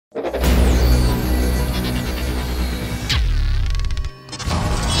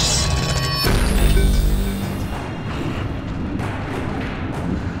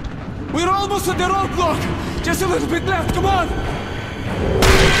almost at the roadblock! Just a little bit left, come on!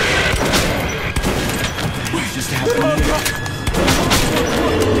 What just happened here?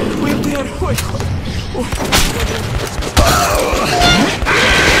 We're there, wait.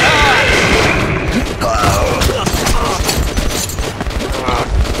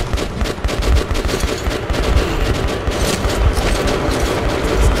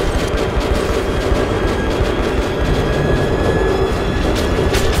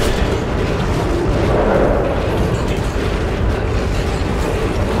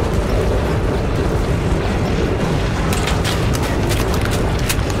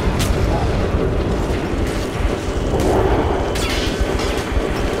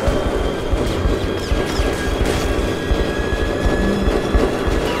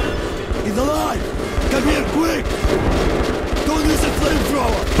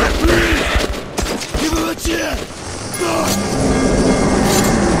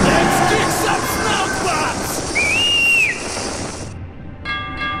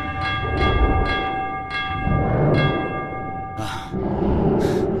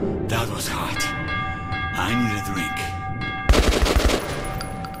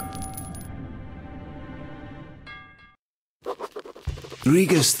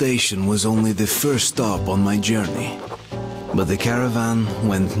 Riga station was only the first stop on my journey, but the caravan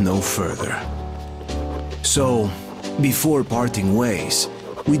went no further. So, before parting ways,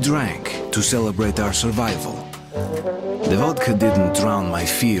 we drank to celebrate our survival. The vodka didn't drown my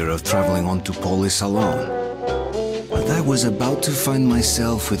fear of traveling on to Polis alone, but I was about to find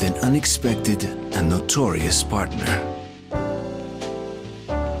myself with an unexpected and notorious partner.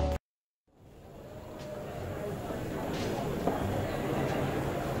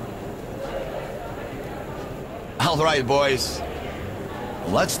 Alright, boys.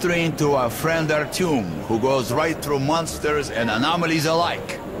 Let's train to our friend Artyom, who goes right through monsters and anomalies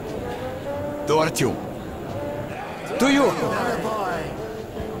alike. To Artyom. To you!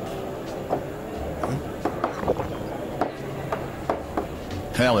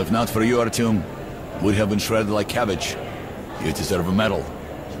 Hell, if not for you, Artyom, we'd have been shredded like cabbage. You deserve a medal.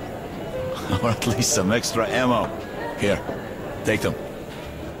 Or at least some extra ammo. Here, take them.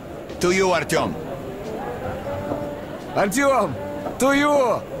 To you, Artyom. Artyom! To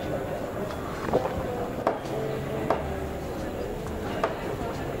you!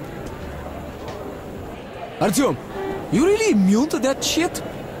 Artyom, you really immune to that shit?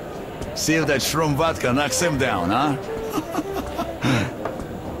 See if that shroom vodka knocks him down, huh?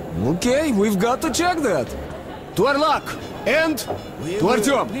 Okay, we've got to check that. To our luck! And to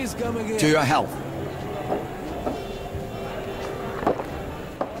Artyom! Please come again. To your health.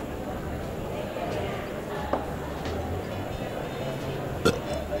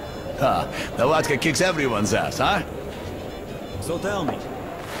 The vodka kicks everyone's ass, huh? So tell me,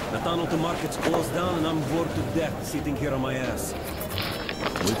 the tunnel to market's closed down and I'm bored to death sitting here on my ass.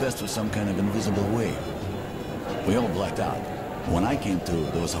 We passed through some kind of invisible way. We all blacked out. When I came to,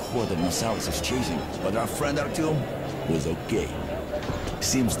 there was a horde of Nosalises chasing us, but our friend Artyom was okay.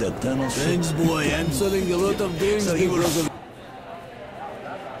 Seems the tunnel... Thanks, boy. I'm selling a lot of drinks So he will... because of...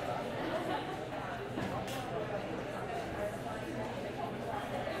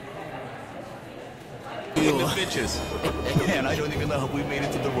 The bitches. Man, I don't even know how we made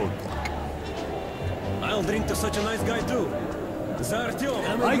it to the roadblock. I'll drink to such a nice guy too.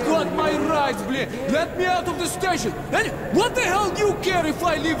 Artyom. I got my rights, bleh! Let me out of the station! And what the hell do you care if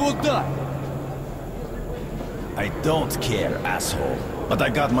I live or die? I don't care, asshole. But I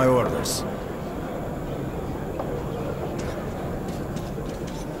got my orders.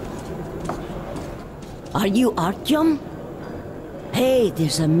 Are you Artyom? Hey,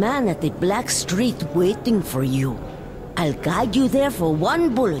 there's a man at the Black Street waiting for you. I'll guide you there for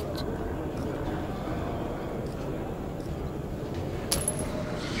one bullet.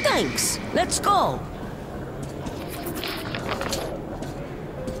 Thanks. Let's go.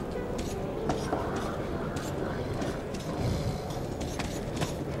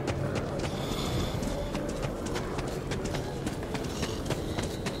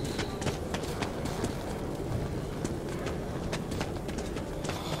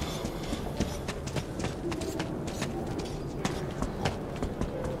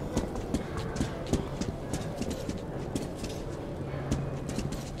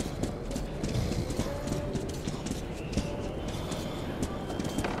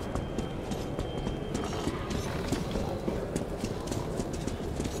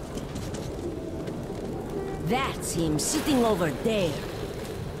 That's him sitting over there.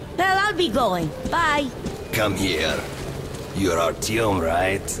 Well, I'll be going. Bye. Come here. You're Artyom,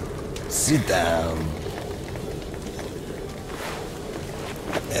 right? Sit down.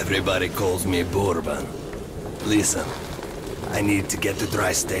 Everybody calls me Bourbon. Listen, I need to get to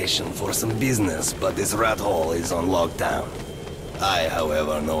Dry Station for some business, but this rat hole is on lockdown. I,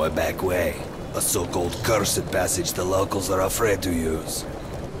 however, know a back way. A so-called cursed passage the locals are afraid to use.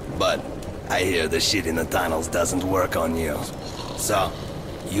 But I hear the shit in the tunnels doesn't work on you. So,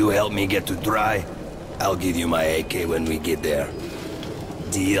 you help me get to Dry, I'll give you my AK when we get there.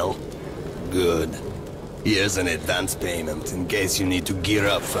 Deal? Good. Here's an advance payment in case you need to gear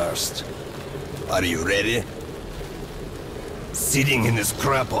up first. Are you ready? Sitting in this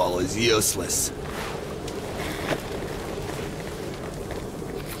crap hole is useless.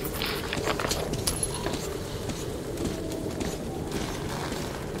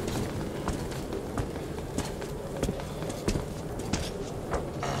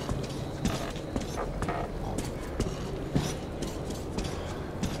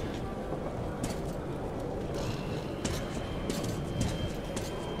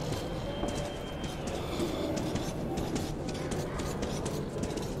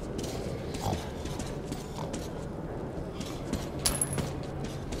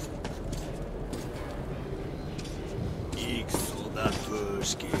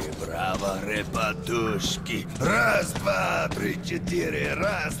 Браво, репатушки. Раз, два, три, четыре.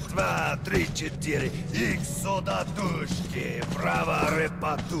 Раз, два, три, четыре. Икс сюда тушки. Браво,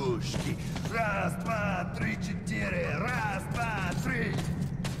 репатушки. Раз, два, три, четыре. Раз, два, три.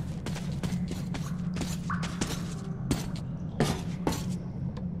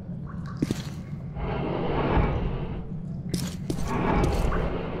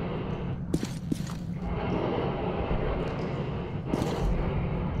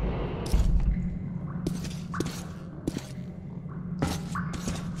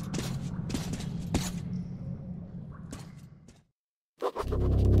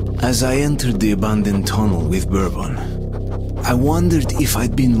 As I entered the abandoned tunnel with Bourbon, I wondered if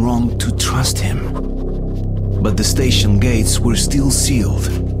I'd been wrong to trust him. But the station gates were still sealed,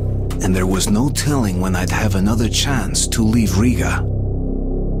 and there was no telling when I'd have another chance to leave Riga.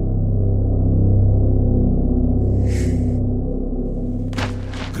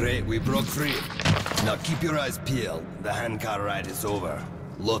 Great, we broke free. Now keep your eyes peeled. The handcar ride is over.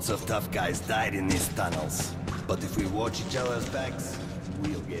 Lots of tough guys died in these tunnels. But if we watch each other's backs,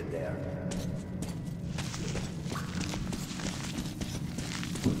 we'll get there.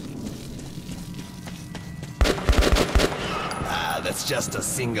 That's just a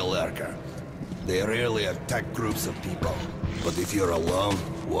single lurker. They rarely attack groups of people. But if you're alone,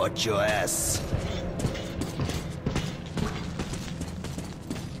 watch your ass.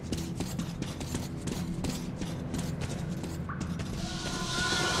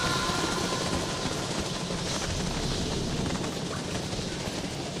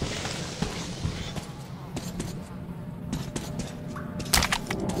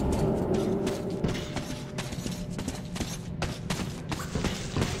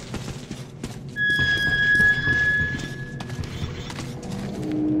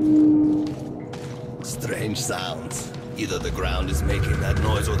 Strange sounds. Either the ground is making that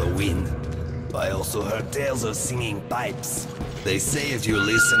noise or the wind. I also heard tales of singing pipes. They say if you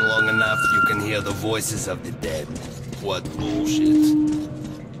listen long enough, you can hear the voices of the dead. What bullshit.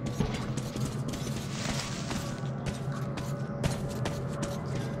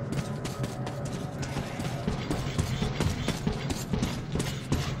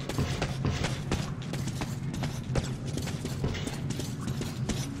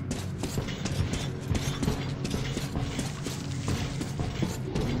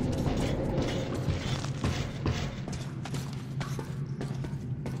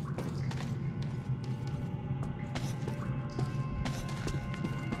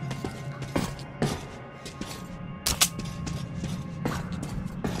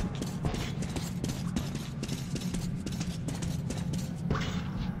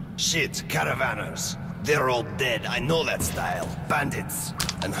 Shit, caravanners. They're all dead, I know that style. Bandits.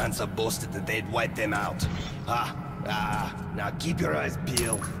 And Hansa boasted that they'd wipe them out. Now keep your eyes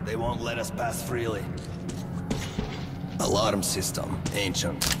peeled. They won't let us pass freely. Alarm system.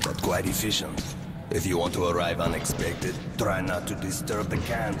 Ancient, but quite efficient. If you want to arrive unexpected, try not to disturb the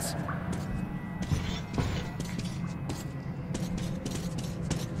cans.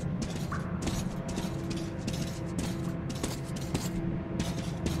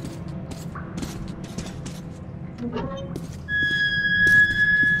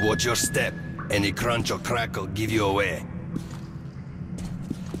 Watch your step. Any crunch or crack will give you away.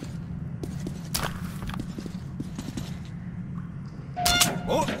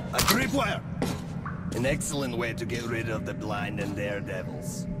 Oh, a tripwire! An excellent way to get rid of the blind and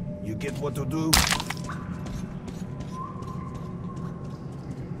daredevils. You get what to do?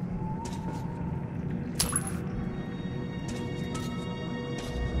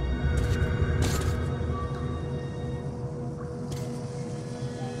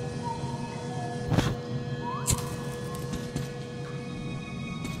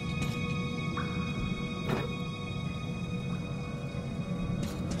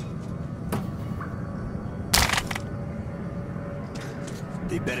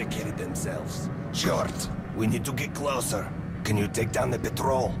 They barricaded themselves. Short, we need to get closer. Can you take down the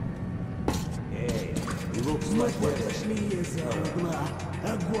patrol? Hey, looks like it's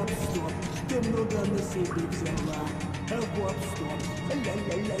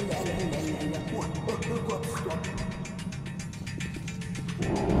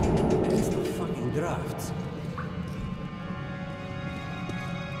the fucking drafts.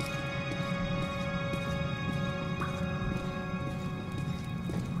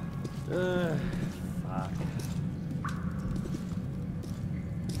 Fuck.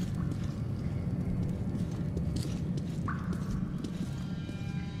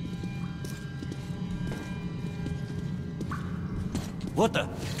 Вот это!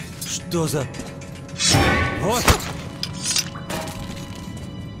 Что за... Вот!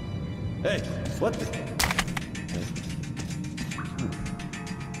 Эй, вот ты!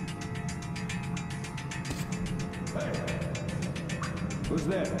 Who's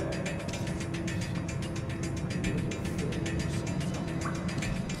there?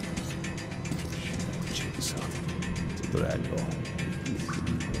 Check this out. It's a drag door.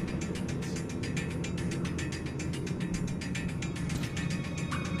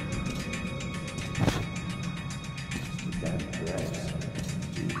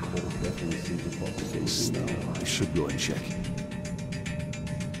 Still, I should go and check.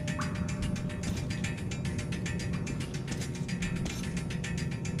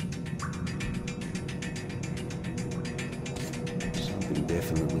 Something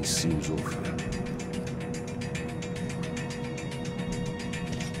definitely seems off here.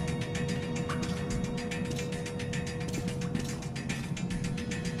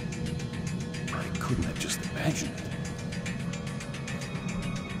 I couldn't have just imagined it.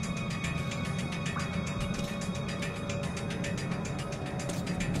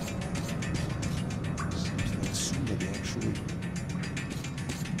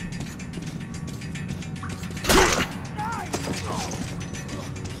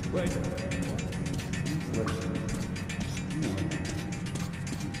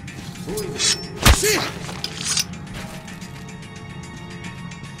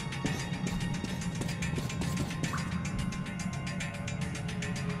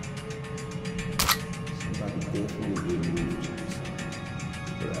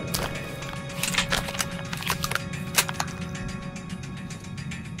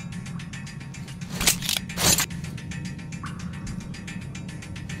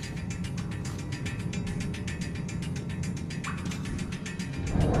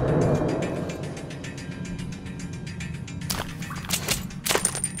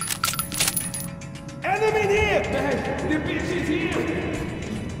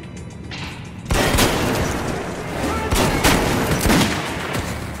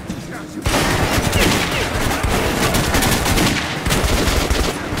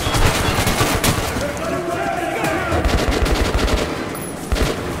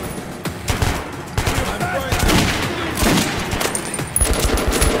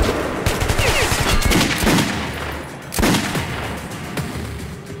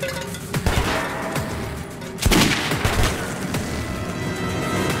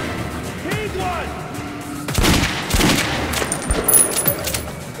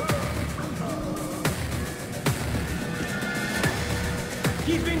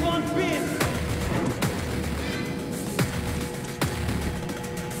 Keeping one pin!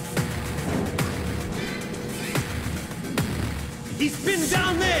 He's pinned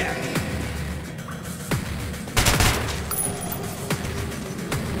down there!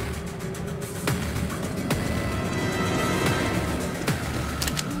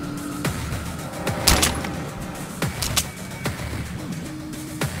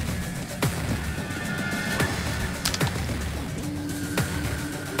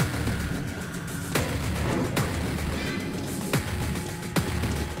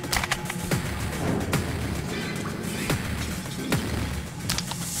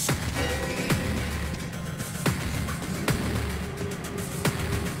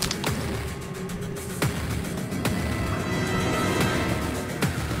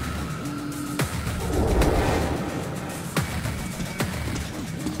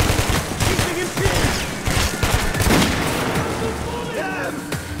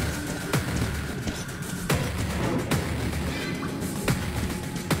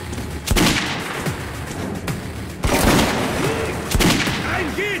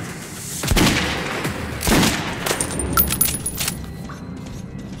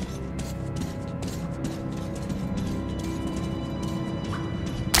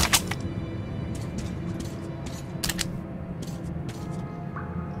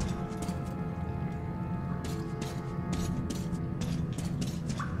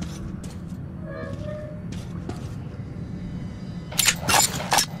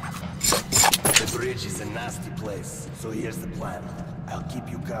 nasty place. So here's the plan. I'll keep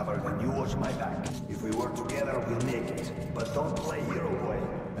you covered and you watch my back. If we work together, we'll make it. But don't play hero boy.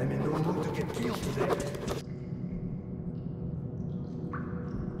 I'm in no mood to get killed today.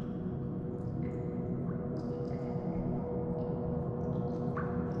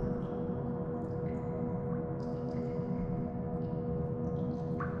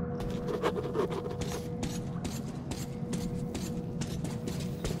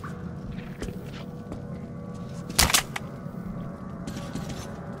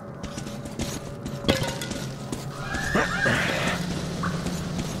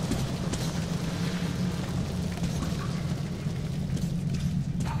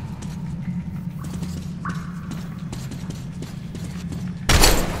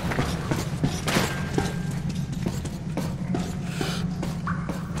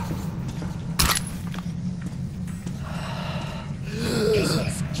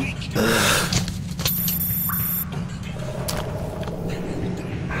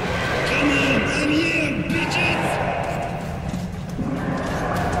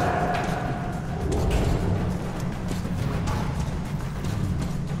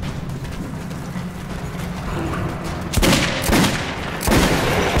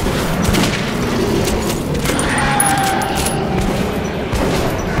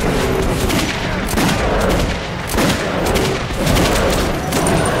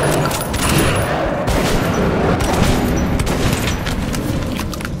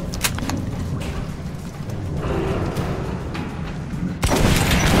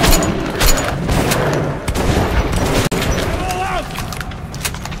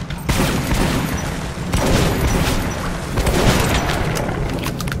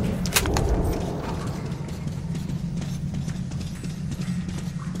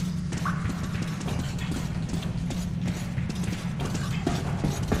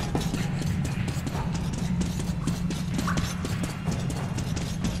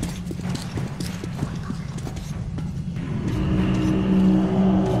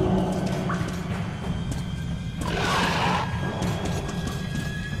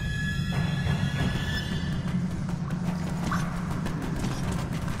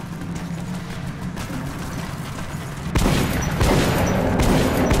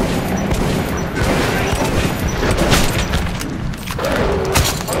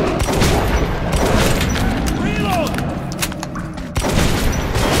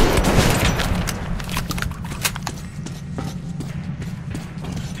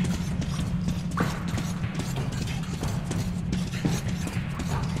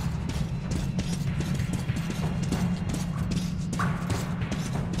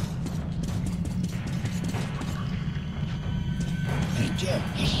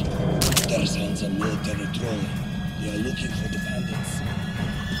 There sounds a military trolley. They are looking for the bandits.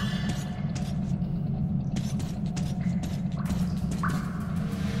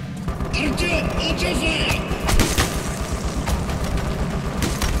 Artyom, hold your fire!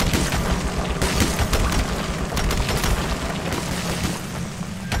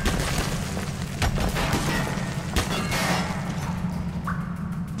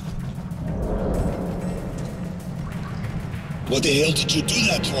 What the hell did you do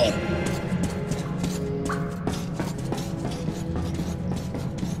that for?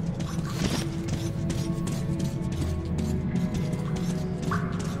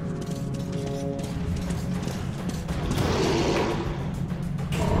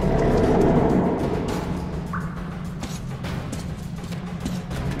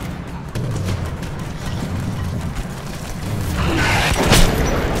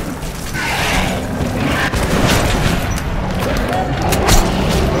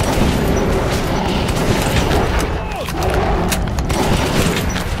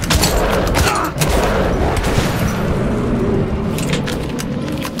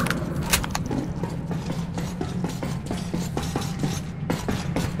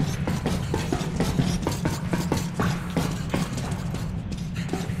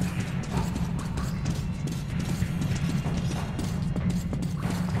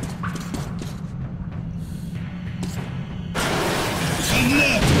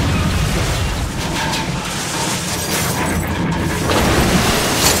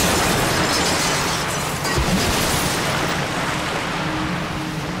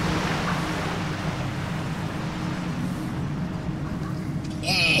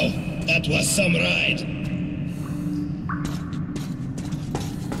 That was some ride.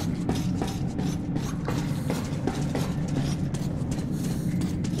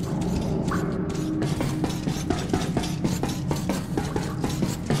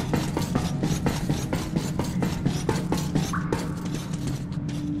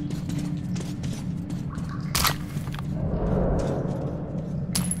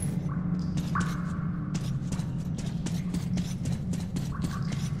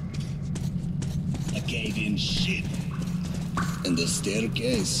 gave him shit. And the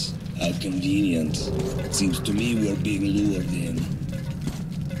staircase? How convenient. Seems to me we're being lured in.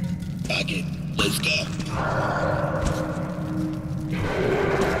 Pack it. Let's go.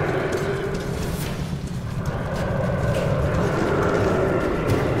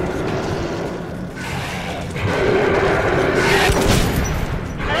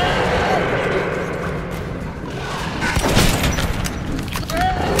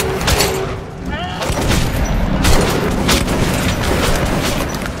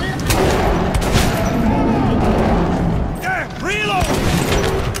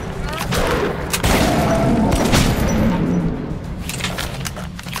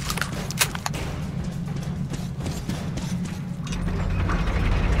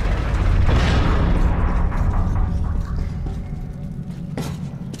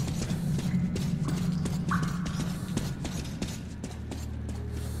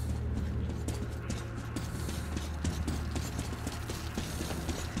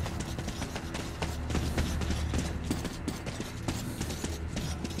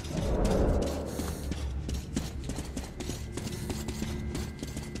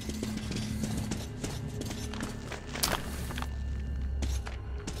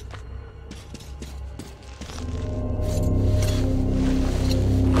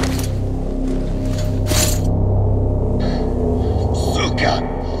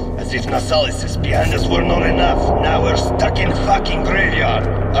 As if Nasalis behind us were not enough, now we're stuck in fucking graveyard.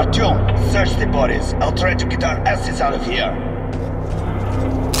 Artyom, search the bodies. I'll try to get our asses out of here.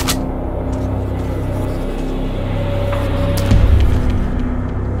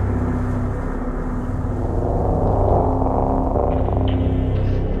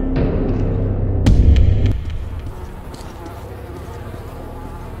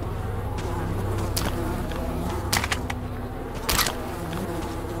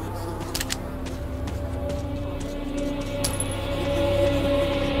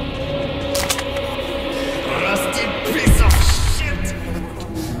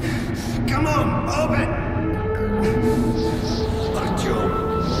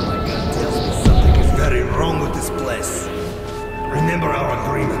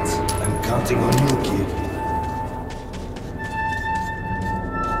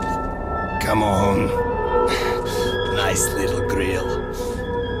 Come on. Nice little grill.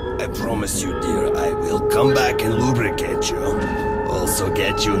 I promise you, dear, I will come back and lubricate you. Also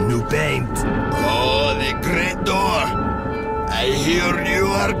get you new paint. Oh, the great door. I hear you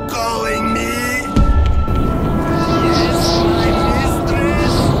are calling me. Yes, my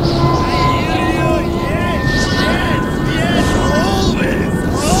mistress. I hear you. Yes, yes, yes. Always,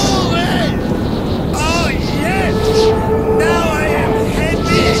 always. Oh, yes. Now I am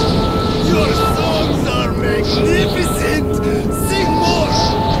happy. Your songs are magnificent! Sing more!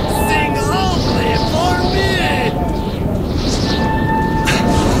 Sing only for me!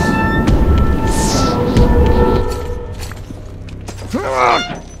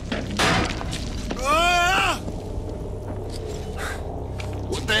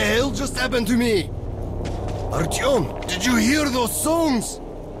 What the hell just happened to me? Artyom, did you hear those songs?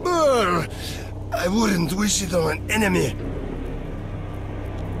 Brr, I wouldn't wish it on an enemy.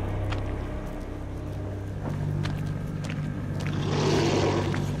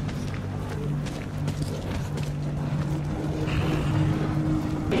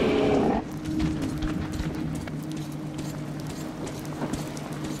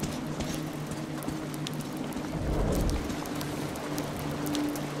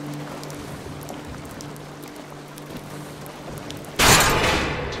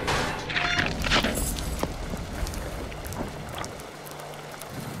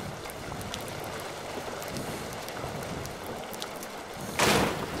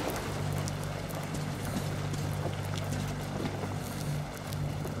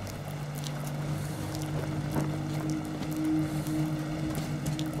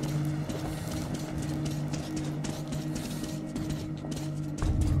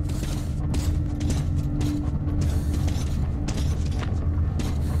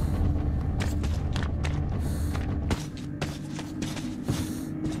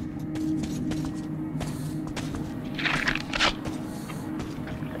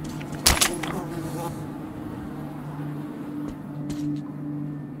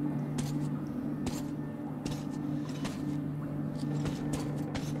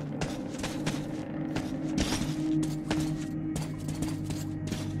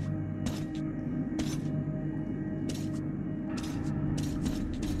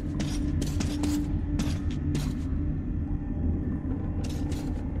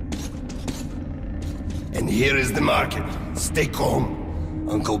 And here is the market. Stay calm.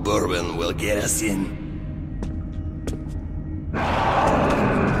 Uncle Bourbon will get us in.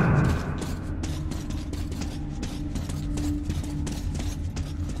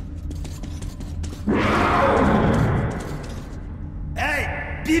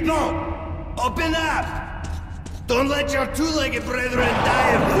 people! Open up! Don't let your two-legged brethren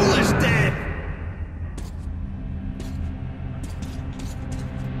die a foolish death!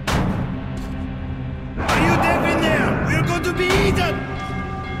 Are you deaf in there? We're going to be eaten!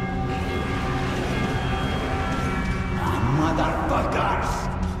 Motherfuckers!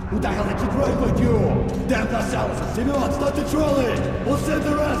 Who the hell did you drive with you? Damn yourselves! You know, start the trolley! We'll send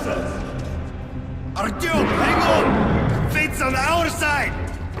the asses! Artyom, hang on! Fate's on our side!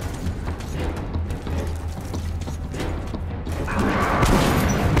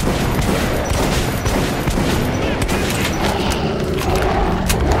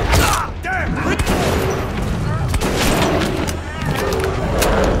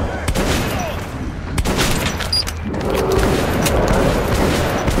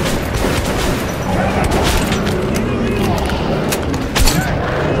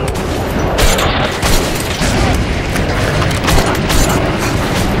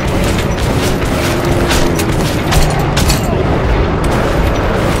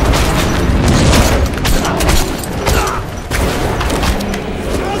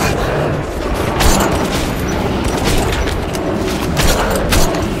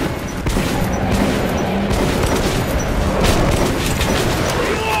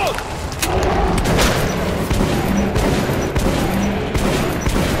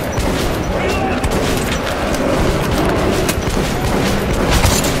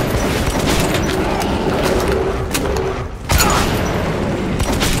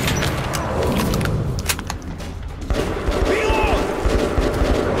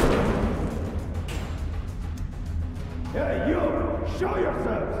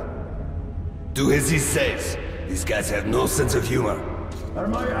 Do as he says. These guys have no sense of humor. Are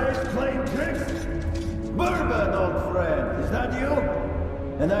my eyes playing tricks? Bourbon, old friend, is that you?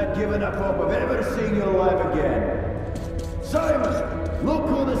 And I'd given up hope of ever seeing you alive again. Simon, look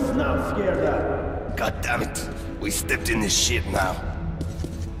who the snout scared at. God damn it. We stepped in this shit now.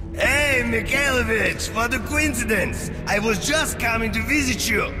 Hey, Mikhailovich, what a coincidence. I was just coming to visit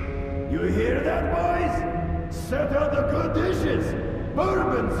you. You hear that, boys? Set out the good dishes.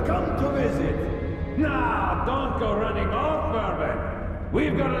 Bourbon's come to visit. Nah, don't go running off, Bourbon.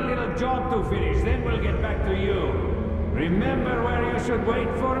 We've got a little job to finish, then we'll get back to you. Remember where you should wait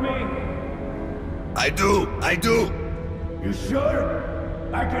for me? I do. You sure?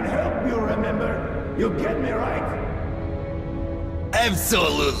 I can help you remember. You get me right?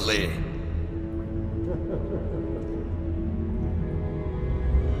 Absolutely.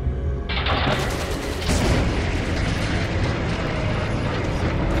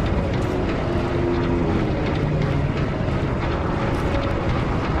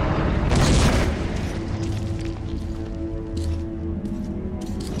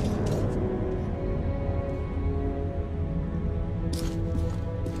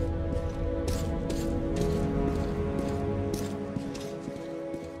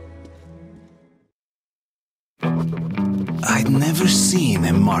 I'd never seen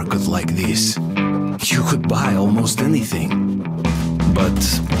a market like this. You could buy almost anything. But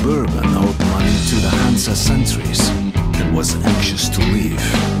Bourbon owed money to the Hansa sentries and was anxious to leave.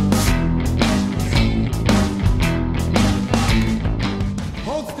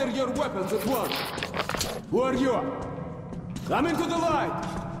 Holster your weapons at once. Who are you? Come into the light.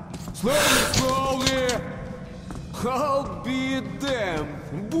 Slowly. I'll be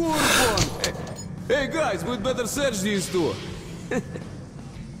damned. Bourbon. Hey guys, we'd better search these two.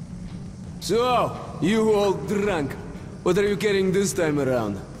 So, you old drunk. What are you carrying this time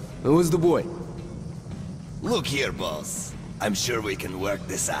around? And who's the boy? Look here, boss. I'm sure we can work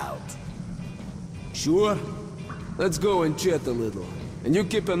this out. Sure? Let's go and chat a little. And you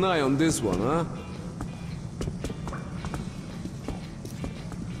keep an eye on this one, huh?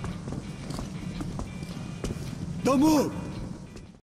 Don't move!